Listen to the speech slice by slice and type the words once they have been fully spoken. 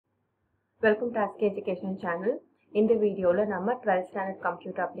Welcome to Ask Education channel. In the video, we will 12th standard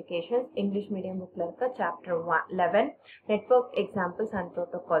computer applications English medium book chapter 11 network examples and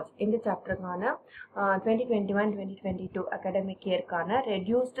protocols. In the chapter 2021-2022 academic year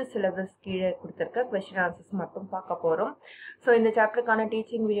reduced syllabus question answers mattum paaka porom. So in the chapter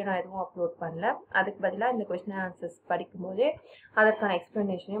teaching video na edhum upload pannala. Adukku badila indha question answers padikumbodhe adarkana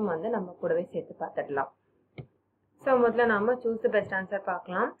explanation வந்து நம்ம கூடவே சேர்த்து பார்த்துடலாம். So முதல்ல நாம choose the best answer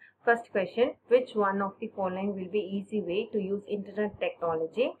பார்க்கலாம். First question, which one of the following will be easy way to use internet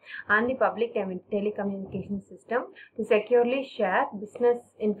technology and the public telecommunication system to securely share business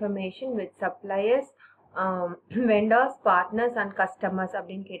information with suppliers, vendors, partners and customers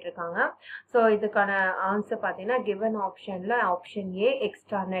அப்படினு கேட்டிருக்காங்க. So இதுக்கான answer பாத்தீங்கன்னா given optionல option A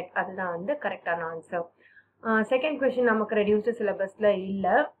extranet அதுதான் வந்து கரெக்டான answer. Second question நமக்கு reduced syllabusல இல்ல,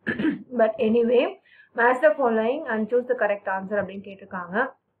 but anyway match the following and choose the correct answer அப்படினு கேட்டிருக்காங்க.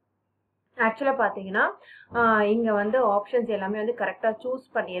 ஆக்சுவலா பாத்தீங்கன்னா இங்க வந்து ஆப்ஷன்ஸ் எல்லாமே வந்து கரெக்டா சூஸ்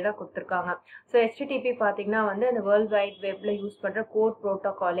பண்ணியே தான் கொடுத்திருக்காங்க. சோ HTTP பாத்தீங்கன்னா வந்து அந்த வேர்ல்ட் வைட் வெப்ல யூஸ் பண்ற கோட்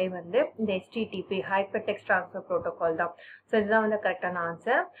புரோட்டோகாலே வந்து இந்த HTTP hyper text transfer protocol தான். சோ இதுதான் வந்து கரெக்டான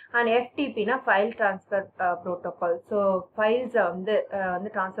ஆன்சர். அண்ட் FTP னா file transfer protocol. So files வந்து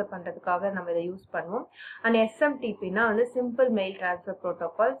ட்ரான்ஸ்ஃபர் பண்றதுக்காக நம்ம இதை யூஸ் பண்ணுவோம். அண்ட் SMTP னா வந்து simple mail transfer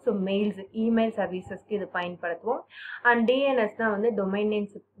protocol. So mails email சர்வீசஸ்க்கு இது பயன்படுத்துவோம். அண்ட் DNS னா வந்து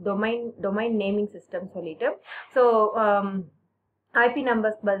domain naming system சொல்லிட்டு. So IP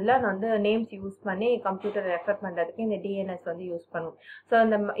numbers பதிலா நான் வந்து நேம்ஸ் யூஸ் பண்ணி கம்ப்யூட்டர் ரெஃபர் பண்றதுக்கு இந்த DNS வந்து யூஸ் பண்ணுவோம். ஸோ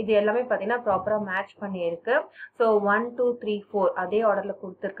இந்த இது எல்லாமே பார்த்தீங்கன்னா ப்ராப்பரா மேட்ச் பண்ணி இருக்கு. ஸோ 1 2 3 4 அதே ஆர்டர்ல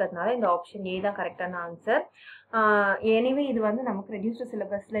கொடுத்துருக்கிறதுனால இந்த ஆப்ஷன் ஏ தான் கரெக்டான ஆன்சர். எனிவே இது வந்து நமக்கு ரெடியூஸ்டு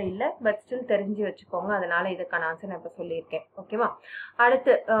சிலபஸ்ல இல்லை, பட் ஸ்டில் தெரிஞ்சு வச்சுக்கோங்க. அதனால இதுக்கான ஆன்சர் நான் இப்போ சொல்லியிருக்கேன். ஓகேவா?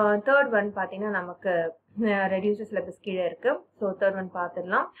 அடுத்து தேர்ட் ஒன் பார்த்தீங்கன்னா நமக்கு ரெடியூஸ்டு சிலபஸ் கீழே இருக்கு. ஸோ தேர்ட் ஒன்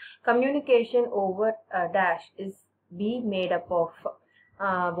பார்த்துடலாம். Communication over dash is be made up of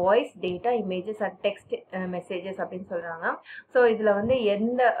voice, data, images and text messages அப்படின்னு சொல்றாங்க. ஸோ இதுல வந்து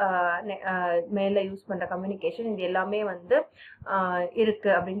எந்த மேல யூஸ் பண்ற கம்யூனிகேஷன் இது எல்லாமே வந்து இருக்கு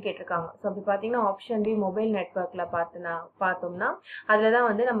அப்படின்னு கேட்டிருக்காங்க. ஸோ அப்படி பார்த்தீங்கன்னா ஆப்ஷன் பி மொபைல் நெட்ஒர்க்ல பார்த்தோம்னா அதுல தான்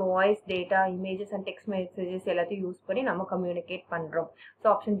வந்து நம்ம voice, data, images and text messages எல்லாத்தையும் யூஸ் பண்ணி நம்ம கம்யூனிகேட் பண்றோம். So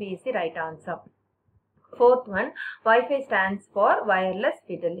option B is the right answer. Fourth one, Wi-Fi stands for wireless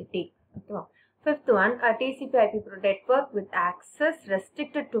fidelity. Okay. Fifth one, a TCP/IP network with access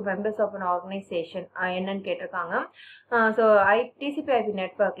restricted to members of an organization. என்னன்னு கேட்டிருக்காங்க. So TCP/IP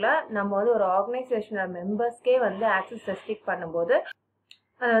நெட்ஒர்க்ல நம்ம வந்து ஒரு ஆர்கனைசேஷனோட மெம்பர்ஸ்க்கே வந்து access restrict பண்ணும்போது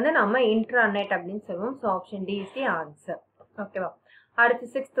அது வந்து நம்ம இன்ட்ராநெட் அப்படின்னு சொல்லுவோம். So option D is the answer. ஓகேவா? அடுத்து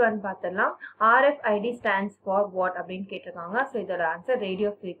சிக்ஸ்த் ஒன் பார்த்துடலாம். RFID ஸ்டாண்ட்ஸ் ஃபார் வாட் அப்படின்னு கேட்டிருக்காங்க. ஸோ இதோட ஆன்சர்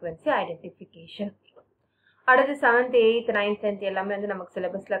ரேடியோ ஃப்ரீக்வன்சி ஐடென்டிஃபிகேஷன். அடுத்து 7th 8th 9th 10th எல்லாமே வந்து நமக்கு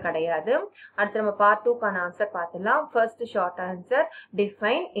சிலபஸ்ல கிடையாது. அடுத்து நம்ம பார்ட் 2க்கான ஆன்சர் பார்த்துலாம். First short answer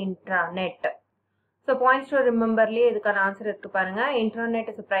define intranet. So points to ரிமெம்பர்லயே இதுக்கான ஆன்சர் இருக்கு பாருங்க. Intranet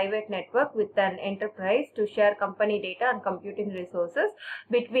is a private network with an enterprise to share company data and computing resources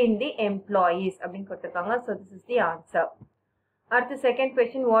between the employees அப்படின்னு கொடுத்திருக்காங்க. So this is the answer. அடுத்து second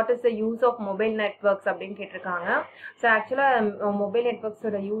question, what is the use of mobile networks அப்படின்னு கேட்டிருக்காங்க. So ஆக்சுவலாக mobile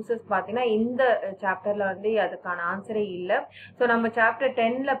நெட்ஒர்க்ஸோட uses பார்த்தீங்கன்னா இந்த சாப்டர்ல வந்து அதுக்கான ஆன்சரே இல்லை. ஸோ நம்ம சாப்டர்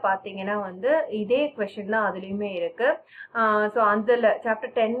 10ல பார்த்தீங்கன்னா வந்து இதே கொஸ்டின் தான் அதுலேயுமே இருக்கு. ஸோ அதில்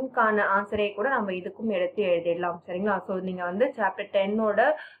சாப்டர் 10க்கான ஆன்சரே கூட நம்ம இதுக்கும் எடுத்து எழுதிடலாம். சரிங்களா? ஸோ நீங்கள் வந்து சாப்டர் 10ஓட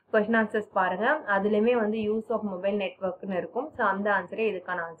கொஸ்டின் ஆன்சர்ஸ் பாருங்க, அதுலேயுமே வந்து யூஸ் ஆஃப் மொபைல் நெட்ஒர்க்னு இருக்கும். ஸோ அந்த ஆன்சரே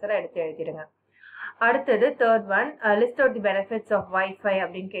இதுக்கான ஆன்சரை எடுத்து எழுதிடுங்க. அடுத்தது third one, list out the benefits of wifi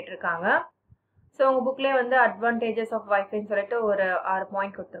அப்படின்னு கேட்டிருக்காங்க. ஸோ உங்கள் புக்லேயே வந்து அட்வான்டேஜஸ் ஆஃப் வைஃபைன்னு சொல்லிட்டு ஒரு 6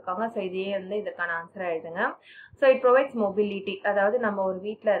 பாயிண்ட் கொடுத்துருக்காங்க. ஸோ இதே வந்து இதுக்கான ஆன்சரை எழுதுங்க. ஸோ இட் ப்ரொவைட்ஸ் மொபிலிட்டி, அதாவது நம்ம ஒரு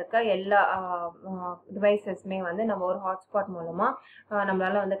வீட்டில் இருக்க எல்லா டிவைசஸ்மே வந்து நம்ம ஒரு ஹாட்ஸ்பாட் மூலமாக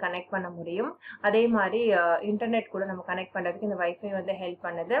நம்மளால வந்து கனெக்ட் பண்ண முடியும். அதே மாதிரி இன்டர்நெட் கூட நம்ம கனெக்ட் பண்ணுறதுக்கு இந்த வைஃபை வந்து ஹெல்ப்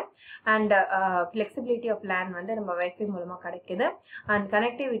பண்ணுது. அண்ட் ஃப்ளெக்சிபிலிட்டி ஆஃப் பிளான் வந்து நம்ம வைஃபை மூலமாக கிடைக்குது. அண்ட்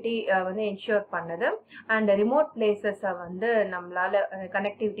கனெக்டிவிட்டி வந்து என்ஷூர் பண்ணுது. அண்ட் ரிமோட் பிளேசஸை வந்து நம்மளால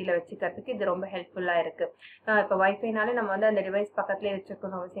கனெக்டிவிட்டியில் வச்சுக்கிறதுக்கு இது ரொம்ப ஹெல்ப்ஃபுல்லாக இருக்கு. இப்போ வைஃபைனாலே நம்ம வந்து அந்த டிவைஸ் பக்கத்துலேயே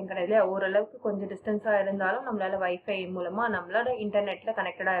வச்சுக்கணும் அவசியம் கிடையாது. ஓரளவுக்கு கொஞ்சம் டிஸ்டன்ஸாக இருந்தாலும் நம்மளால வைஃபை மூலமா நம்மளோட இன்டர்நெட்ல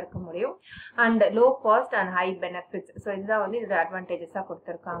கனெக்டடா இருக்க முடியும். And low cost and high benefits. So இதுதான் வந்து இதோட அட்வான்டேஜஸா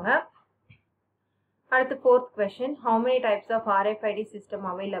கொடுத்துருக்காங்க. அடுத்து fourth question, how many types of RFID system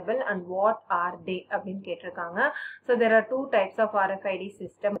available and what are they அப்படின்னு கேட்டிருக்காங்க. So there are 2 types of RFID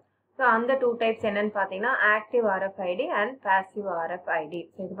system. So அந்த 2 types என்னன்னு பார்த்தீங்கன்னா active RFID and passive RFID.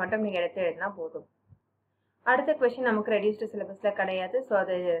 So இது மட்டும் நீங்க எடுத்து எழுதினா போதும். அடுத்த क्वेश्चन நமக்கு ரெடியூஸ்டு சிலபஸ்ல கிடையாது, ஸோ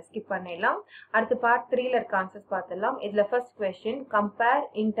அதை ஸ்கிப் பண்ணிடலாம். அடுத்து பார்ட் 3ல இருக்க ஆன்சர்ஸ் பார்த்துடலாம். இதில் first question compare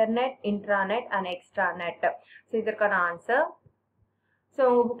internet, intranet and extranet. So இதற்கான ஆன்சர். ஸோ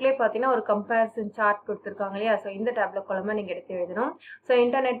உங்கள் புக்லேயே பார்த்தீங்கன்னா ஒரு கம்பேரிசன் சார்ட் கொடுத்துருக்காங்க இல்லையா? ஸோ இந்த டேப்லெட் கொலமாக நீங்கள் எடுத்து எழுதணும். ஸோ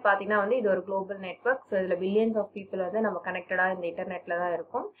இன்டர்நெட் பார்த்தீங்கன்னா வந்து இது ஒரு குளோபல் நெட்வொர்க். ஸோ இதில் பில்லியன்ஸ் ஆஃப் பீப்புள் வந்து நம்ம கனெக்டடாக இந்த இன்டர்நெட்டில் தான்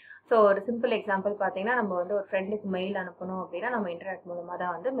இருக்கும். ஸோ ஒரு சிம்பிள் எக்ஸாம்பிள் பார்த்தீங்கன்னா நம்ம வந்து ஒரு ஃப்ரெண்டுக்கு மெயில் அனுப்பணும் அப்படின்னா நம்ம இன்டர்நெட் மூலமாக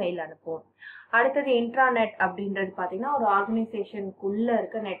தான் வந்து மெயில் அனுப்புவோம். அடுத்தது இன்ட்ராநெட் அப்படின்றது பார்த்தீங்கன்னா ஒரு ஆர்கனைசேஷனுக்குள்ளே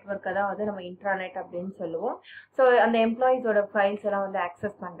இருக்க நெட்வொர்க்கை தான் வந்து நம்ம இன்ட்ராநெட் அப்படின்னு சொல்லுவோம். ஸோ அந்த எம்ப்ளாயீஸோட ஃபைல்ஸ் எல்லாம் வந்து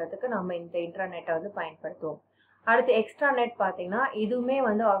ஆக்சஸ் பண்ணுறதுக்கு நம்ம இந்த இன்ட்ராநெட்டை வந்து பயன்படுத்துவோம். அடுத்து எக்ஸ்ட்ராநெட் பார்த்தீங்கன்னா இதுவுமே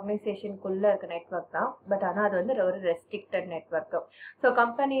வந்து ஆர்கனைசேஷனுக்குள்ளே இருக்க நெட்வொர்க் தான், பட் ஆனால் அது வந்து ஒரு ரெஸ்ட்ரிக்டட் நெட்வொர்க்கு. ஸோ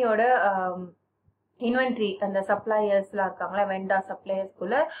கம்பெனியோட இன்வென்ட்ரி அந்த சப்ளையர்ஸ்லாம் இருக்காங்களா, வெண்டார்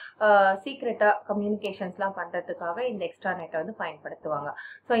சப்ளையர்ஸ்குள்ள சீக்ரெட்டாக கம்யூனிகேஷன்ஸ்லாம் பண்ணுறதுக்காக இந்த எக்ஸ்ட்ராநெட்டை வந்து பயன்படுத்துவாங்க.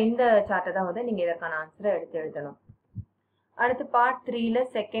 ஸோ இந்த சார்ட்டை தான் வந்து நீங்கள் இதற்கான ஆன்சரை எடுத்து எழுதணும். அடுத்து part 3ல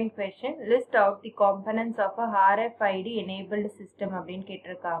second question list out the components of a RFID enabled system அப்படின்னு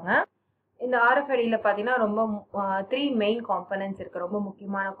கேட்டிருக்காங்க. இந்த RFIDல பார்த்தீங்கன்னா ரொம்ப 3 மெயின் காம்பனன்ட்ஸ் இருக்குது, ரொம்ப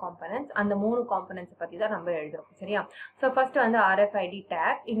முக்கியமான காம்பனன்ட்ஸ். அந்த 3 காம்பனன்ட்ஸை பற்றி தான் நம்ம எழுதுறோம், சரியா? ஸோ ஃபர்ஸ்ட் வந்து RFID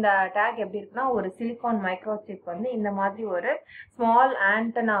டேக். இந்த டேக் எப்படி இருக்குன்னா ஒரு சிலிகான் மைக்ரோசிப் வந்து இந்த மாதிரி ஒரு ஸ்மால்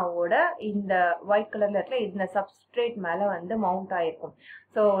ஆண்டனாவோட இந்த ஒயிட் கலரில் இருக்க இந்த சப்ஸ்ட்ரேட் மேலே வந்து மவுண்ட் ஆகிருக்கும்.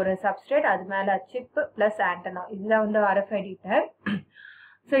 ஸோ ஒரு சப்ஸ்ட்ரேட், அது மேலே சிப் ப்ளஸ் ஆண்டனா, இதுதான் வந்து RFID டேக்.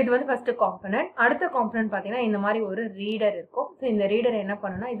 ஸோ இது வந்து ஃபர்ஸ்ட் காம்பனன்ட். அடுத்த காம்பனன்ட் பார்த்தீங்கன்னா இந்த மாதிரி ஒரு ரீடர் இருக்கும். ஸோ இந்த ரீடர் என்ன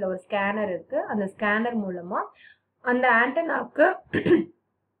பண்ணுன்னா இதில் ஒரு ஸ்கேனர் இருக்குது. அந்த ஸ்கேனர் மூலமாக அந்த ஆண்டனாவுக்கு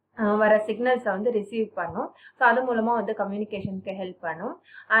வர சிக்னல்ஸை வந்து ரிசீவ் பண்ணும். ஸோ அது மூலமாக வந்து கம்யூனிகேஷனுக்கு ஹெல்ப் பண்ணும்.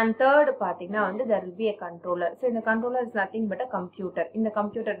 அண்ட் தேர்டு பார்த்தீங்கன்னா வந்து there will be a controller. So இந்த controller is nothing but a computer. இந்த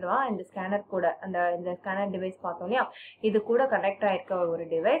கம்ப்யூட்டர் தான் இந்த ஸ்கேனர் கூட இந்த ஸ்கேனர் டிவைஸ் பார்த்தோம் இல்லையா, இது கூட கனெக்ட் ஆகிருக்க ஒரு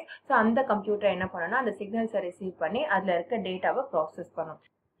டிவைஸ். ஸோ அந்த கம்ப்யூட்டர் என்ன பண்ணுன்னா அந்த சிக்னல்ஸை ரிசீவ் பண்ணி அதில் இருக்க டேட்டாவை ப்ராசஸ் பண்ணும்.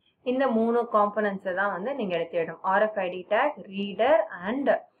 இந்த 3 காம்பனன்ட்ஸை தான் வந்து நீங்கள் எடுத்து எழுதணும். RFID take, reader and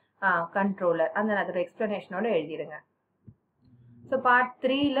controller. அந்த அதோட எக்ஸ்பிளனேஷனோட எழுதிடுங்க. ஸோ பார்ட்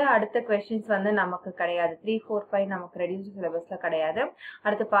 3ல அடுத்த கொஸ்டின்ஸ் வந்து நமக்கு கிடையாது. 3, 4, 5 நமக்கு ரெடியூஸ்டு சிலபஸில் கிடையாது.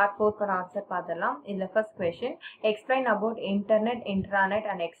 அடுத்து பார்ட் 4க்கான ஆன்சர் பார்த்துடலாம். இதில் first question explain about internet, intranet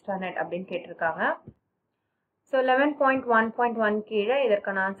and extranet அப்படின்னு கேட்டிருக்காங்க. ஸோ 11.1.1 கீழே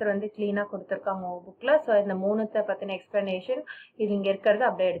இதற்கான ஆன்சர் வந்து கிளீனாக கொடுத்துருக்காங்க உங்கள் புக்கில். ஸோ இந்த 3 பற்றின எக்ஸ்பிளனேஷன் இது இங்கே இருக்கிறது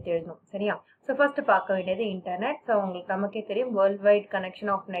அப்படியே எடுத்து எழுதணும், சரியா? ஸோ ஃபர்ஸ்ட் பார்க்க வேண்டியது இன்டர்நெட். ஸோ உங்களுக்கு நமக்கே தெரியும் வேர்ல்ட் வைட்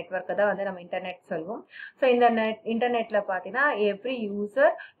கனெக்ஷன் ஆஃப் நெட்வொர்க்கை தான் வந்து நம்ம இன்டர்நெட் சொல்லுவோம். ஸோ இந்த இன்டர்நெட்டில் பார்த்தீங்கன்னா every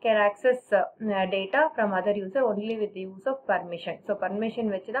user can access data from other user only with use of permission. So permission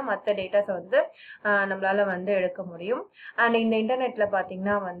வச்சு தான் மற்ற டேட்டாஸை வந்து நம்மளால் வந்து எடுக்க முடியும். அண்ட் இந்த இன்டர்நெட்டில்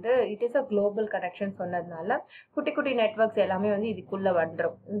பார்த்தீங்கன்னா வந்து it is a global connection சொன்னதுனால குட்டி குட்டி நெட்வொர்க்ஸ் எல்லாமே வந்து இதுக்குள்ளே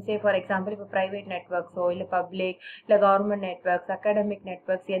வந்துடும். சே ஃபார் எக்ஸாம்பிள் இப்போ ப்ரைவேட் நெட்வொர்க்ஸோ இல்லை பப்ளிக் இல்லை கவர்மெண்ட் நெட்வொர்க்ஸ், அகாடமிக்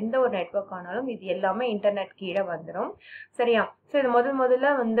நெட்வொர்க்ஸ், எந்த ஒரு நெட்வொர்க் ஆனாலும் இது எல்லாமே இன்டர்நெட் கீழே வந்துடும், சரியா? ஸோ இது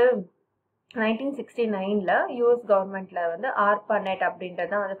முதல்ல வந்து 1969ல யூஎஸ் கவர்மெண்ட்ல வந்து ARPANET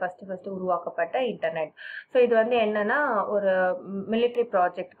அப்படின்றது தான் வந்து ஃபர்ஸ்ட் உருவாக்கப்பட்ட இன்டர்நெட். ஸோ இது வந்து என்னன்னா ஒரு மிலிட்ரி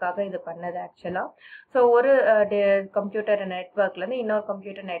ப்ராஜெக்டுக்காக இது பண்ணது ஆக்சுவலாக. ஸோ ஒரு கம்ப்யூட்டர் நெட்வொர்க்லேருந்து இன்னொரு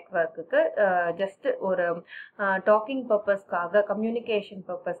கம்ப்யூட்டர் நெட்வொர்க்குக்கு ஜஸ்ட் ஒரு டாக்கிங் பர்பஸ்க்காக, கம்யூனிகேஷன்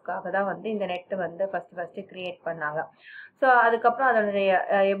பர்பஸ்க்காக தான் வந்து இந்த நெட் வந்து ஃபர்ஸ்ட் கிரியேட் பண்ணாங்க. ஸோ அதுக்கப்புறம் அதனுடைய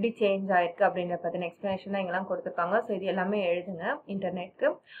எப்படி சேஞ்ச் ஆயிருக்கு அப்படின்ற பற்றின எக்ஸ்பிளனேஷன் தான் இங்கெல்லாம் கொடுத்துருக்காங்க. ஸோ இது எல்லாமே எழுதுங்க இன்டர்நெட்க்கு.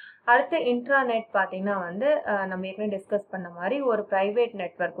 அடுத்து இன்ட்ராநெட் பார்த்தீங்கன்னா வந்து நம்ம ஏற்கனவே டிஸ்கஸ் பண்ண மாதிரி ஒரு ப்ரைவேட்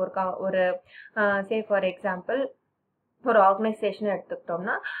நெட்வொர்க், ஒரு சே ஃபார் எக்ஸாம்பிள் ஒரு ஆர்கனைசேஷன்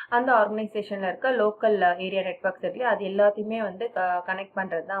எடுத்துக்கிட்டோம்னா அந்த ஆர்கனைசேஷனில் இருக்க லோக்கல் ஏரியா நெட்வொர்க்ஸ் இருக்கு, அது எல்லாத்தையுமே வந்து கனெக்ட்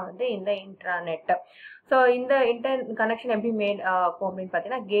பண்ணுறது தான் வந்து இந்த இன்ட்ராநெட். ஸோ இந்த கனெக்ஷன் எப்படி மேட் ஆகும் அப்படின்னு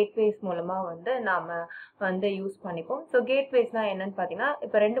பார்த்தீங்கன்னா கேட்வேஸ் மூலமாக வந்து நாம் வந்து யூஸ் பண்ணிப்போம். ஸோ கேட்வேஸ்னால் என்னன்னு பார்த்தீங்கன்னா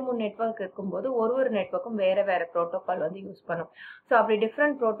இப்போ 2-3 நெட்வொர்க் இருக்கும்போது ஒரு நெட்வொர்க்கும் வேறு ப்ரோட்டோக்கால் வந்து யூஸ் பண்ணும். ஸோ அப்படி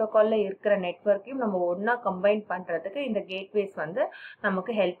டிஃப்ரெண்ட் ப்ரோட்டோக்காலில் இருக்கிற நெட்வொர்க்கையும் நம்ம ஒன்றா கம்பைன் பண்ணுறதுக்கு இந்த கேட்வேஸ் வந்து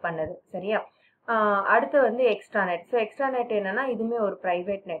நமக்கு ஹெல்ப் பண்ணுது, சரியா? அடுத்து வந்து எக்ஸ்ட்ராநெட். ஸோ எக்ஸ்ட்ராநெட் என்னன்னா இதுவுமே ஒரு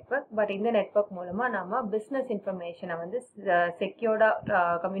ப்ரைவேட் நெட்வொர்க், பட் இந்த நெட்வொர்க் மூலமாக நம்ம பிஸ்னஸ் இன்ஃபர்மேஷனை வந்து செக்யூர்டாக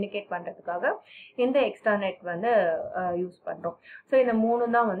கம்யூனிகேட் பண்ணுறதுக்காக இந்த எக்ஸ்ட்ராநெட் வந்து யூஸ் பண்ணுறோம். ஸோ இந்த 3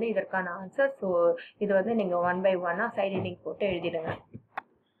 தான் வந்து இதற்கான ஆன்சர். ஸோ இது வந்து நீங்கள் 1 by 1 சைட் ஹெட்டிங் போட்டு எழுதிடுங்க.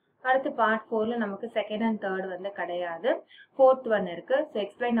 அடுத்து பார்ட் 4ல நமக்கு செகண்ட் அண்ட் தேர்ட் வந்து கிடையாது, ஃபோர்த் ஒன் இருக்கு. So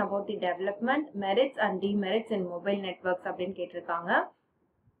explain about the development, merits and demerits in mobile networks அப்படின்னு கேட்டிருக்காங்க.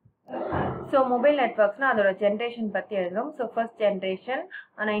 ஸோ மொபைல் நெட்வொர்க்ஸ்னால் அதோட ஜென்ரேஷன் பற்றி எழுதும். ஸோ ஃபர்ஸ்ட் ஜென்ரேஷன்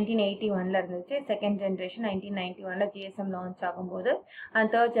 1981 இருந்துச்சு, செகண்ட் ஜென்ரேஷன் 1991 GSM லான்ச் ஆகும்போது,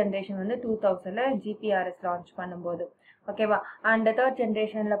 அண்ட் தேர்ட் ஜென்ரேஷன் வந்து 2000 GPRS லான்ச் பண்ணும்போது. ஓகேவா. அண்ட் தேர்ட்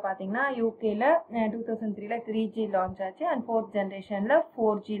ஜென்ரேஷனில் பார்த்தீங்கன்னா யூகேல 2003ல 3G லான்ச் ஆச்சு. அண்ட் ஃபோர்த் ஜென்ரேஷனில்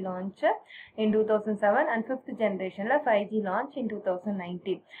 4G launch in 2007. And fifth ஜென்ரேஷனில் 5G லான்ச் இன்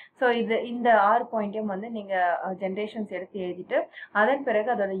 2019. ஸோ இந்த 6 பாயிண்ட்டையும் வந்து நீங்கள் ஜென்ரேஷன்ஸ் எடுத்து எழுதிட்டு அதன்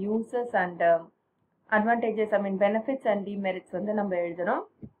பிறகு அதோட uses and advantages benefits and demerits வந்து நம்ம எழுதணும்.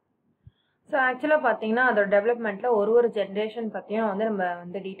 ஸோ ஆக்சுவலாக பார்த்தீங்கன்னா அதோட டெவலப்மெண்ட்டில் ஒரு ஜென்ரேஷன் பற்றியும் வந்து நம்ம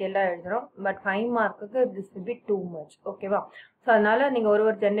வந்து டீட்டெயிலாக எழுதுகிறோம். பட் 5 மார்க்குக்கு this will be too much. ஓகேவா. ஸோ அதனால நீங்கள் ஒரு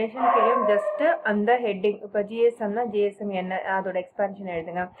ஜென்ரேஷனுக்கு ஜஸ்ட்டு அந்த ஹெட்டிங், இப்போ ஜிஎஸ்எம்னா ஜிஎஸ்எம் என்ன அதோட எக்ஸ்பான்ஷன்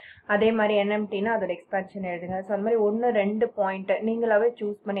எழுதுங்க. அதே மாதிரி என்எம்டினா அதோட எக்ஸ்பான்ஷன் எழுதுங்க. ஸோ அந்த மாதிரி 1-2 பாயிண்ட் நீங்களாவே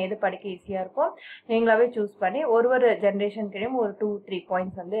சூஸ் பண்ணி எது படிக்க ஈஸியாக இருக்கும் நீங்களாவே சூஸ் பண்ணி ஒரு ஜென்ரேஷனுக்கு ஒரு 2-3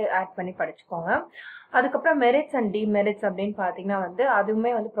 பாயிண்ட்ஸ் வந்து ஆட் பண்ணி படிச்சுக்கோங்க. அதுக்கப்புறம் மெரிட்ஸ் அண்ட் டிமெரிட்ஸ் அப்படின்னு பார்த்தீங்கன்னா வந்து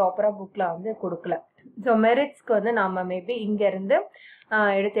அதுவுமே வந்து ப்ராப்பராக புக்கில் வந்து கொடுக்கல. ஸோ மெரிட்ஸ்க்கு வந்து நம்ம மேபி இங்கேருந்து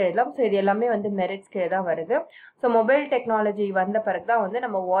எடுத்து எழுதலாம். ஸோ இது எல்லாமே வந்து மெரிட்ஸ்க்கு தான் வருது. ஸோ மொபைல் டெக்னாலஜி வந்த பிறகு தான் வந்து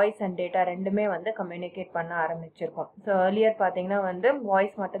நம்ம வாய்ஸ் அண்ட் டேட்டா ரெண்டுமே வந்து கம்யூனிகேட் பண்ண ஆரம்பிச்சிருக்கோம். ஸோ ஏர்லியர் பார்த்தீங்கன்னா வந்து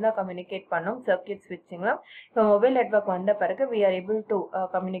வாய்ஸ் மட்டும்தான் கம்யூனிகேட் பண்ணோம் சர்க்கியூட் ஸ்விட்சிங்கில். ஸோ மொபைல் நெட்வொர்க் வந்த பிறகு we are able to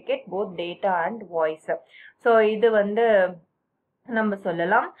communicate both data and voice. So இது வந்து நம்ம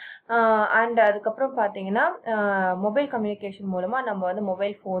சொல்லலாம். அண்ட் அதுக்கப்புறம் பார்த்தீங்கன்னா மொபைல் கம்யூனிகேஷன் மூலமாக நம்ம வந்து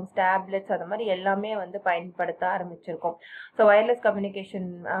மொபைல் ஃபோன்ஸ், டேப்லெட்ஸ் அது மாதிரி எல்லாமே வந்து பயன்படுத்த ஆரம்பிச்சிருக்கோம். ஸோ வயர்லெஸ் கம்யூனிகேஷன்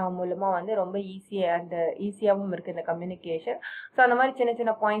மூலமாக வந்து ரொம்ப ஈஸியாகவும் இருக்குது இந்த கம்யூனிகேஷன். ஸோ அந்த மாதிரி சின்ன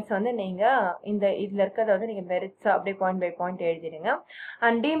சின்ன பாயிண்ட்ஸ் வந்து நீங்கள் இதில் இருக்கிறத வந்து நீங்கள் மெரிட்ஸ் அப்படியே point by point எழுதிடுங்க.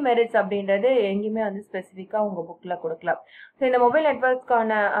 And demerits அப்படின்றது எங்கேயுமே வந்து ஸ்பெசிஃபிக்காக உங்கள் புக்கில் கொடுக்கலாம். ஸோ இந்த மொபைல்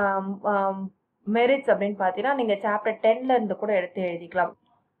நெட்வொர்க்கான மெரிட்ஸ் அப்படின்னு பார்த்தீங்கன்னா நீங்கள் சாப்டர் 10ல இருந்து கூட எடுத்து எழுதிக்கலாம்.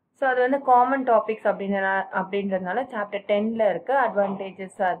 ஸோ அது வந்து காமன் டாபிக்ஸ் அப்படின்றதுனால சாப்டர் 10ல இருக்க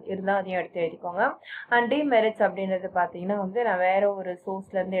அட்வான்டேஜஸ் இருந்தால் அதையும் எடுத்து எழுதிக்கோங்க. அண்ட் டிமெரிட்ஸ் அப்படின்றது பார்த்தீங்கன்னா வந்து நான் வேற ஒரு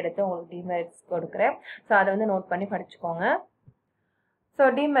சோர்ஸ்லேருந்து எடுத்து உங்களுக்கு டிமெரிட்ஸ் கொடுக்குறேன். ஸோ அதை வந்து நோட் பண்ணி படிச்சுக்கோங்க. ஸோ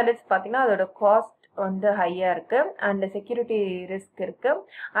டிமெரிட்ஸ் பார்த்தீங்கன்னா அதோட காஸ்ட் வந்து ஹையாக இருக்குது அண்ட் செக்யூரிட்டி ரிஸ்க் இருக்குது.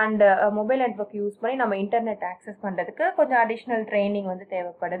 அண்ட் மொபைல் நெட்வொர்க் யூஸ் பண்ணி நம்ம இன்டர்நெட் ஆக்சஸ் பண்ணுறதுக்கு கொஞ்சம் அடிஷ்னல் ட்ரைனிங் வந்து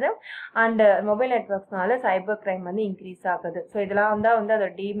தேவைப்படுது. அண்ட் மொபைல் நெட்வொர்க்ஸ்னால சைபர் கிரைம் வந்து இன்க்ரீஸ் ஆகுது. ஸோ இதெல்லாம் தான் வந்து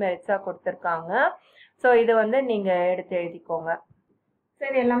அதோட டிமெரிட்ஸாக கொடுத்துருக்காங்க. ஸோ இது வந்து நீங்கள் எடுத்து எழுதிக்கோங்க. ஸோ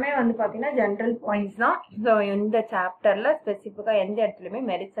இது எல்லாமே வந்து பார்த்தீங்கன்னா ஜென்ரல் பாயிண்ட்ஸ் தான். ஸோ இந்த சாப்டரில் ஸ்பெசிஃபிக்காக எந்த இடத்துலையுமே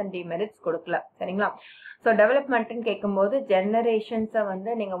மெரிட்ஸ் அண்ட் டிமெரிட்ஸ் கொடுக்கல. சரிங்களா. ஸோ டெவலப்மெண்ட்டுன்னு கேட்கும்போது ஜெனரேஷன்ஸை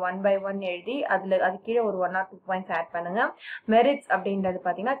வந்து நீங்கள் 1 by 1 எழுதி அது கீழே ஒரு 1 or 2 பாயிண்ட்ஸ் ஆட் பண்ணுங்கள். மெரிட்ஸ் அப்படின்றது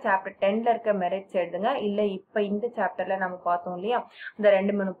பார்த்தீங்கன்னா சாப்டர் 10ல இருக்க மெரிட்ஸ் எழுதுங்க. இல்லை இப்போ இந்த சாப்டரில் நம்ம பார்த்தோம் இல்லையா இந்த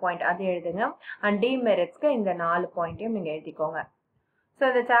 2-3 பாயிண்ட் அது எழுதுங்க. அண்ட் டிமெரிட்ஸ்க்கு இந்த 4 பாயிண்ட்டையும் நீங்கள் எழுதிக்கோங்க. ஸோ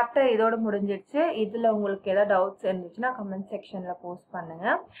இந்த சாப்டர் இதோட முடிஞ்சிடுச்சு. இதில் உங்களுக்கு ஏதாவது டவுட்ஸ் இருந்துச்சுன்னா கமெண்ட் செக்ஷனில் போஸ்ட்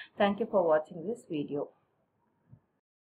பண்ணுங்கள். தேங்க்யூ ஃபார் வாட்சிங் திஸ் வீடியோ.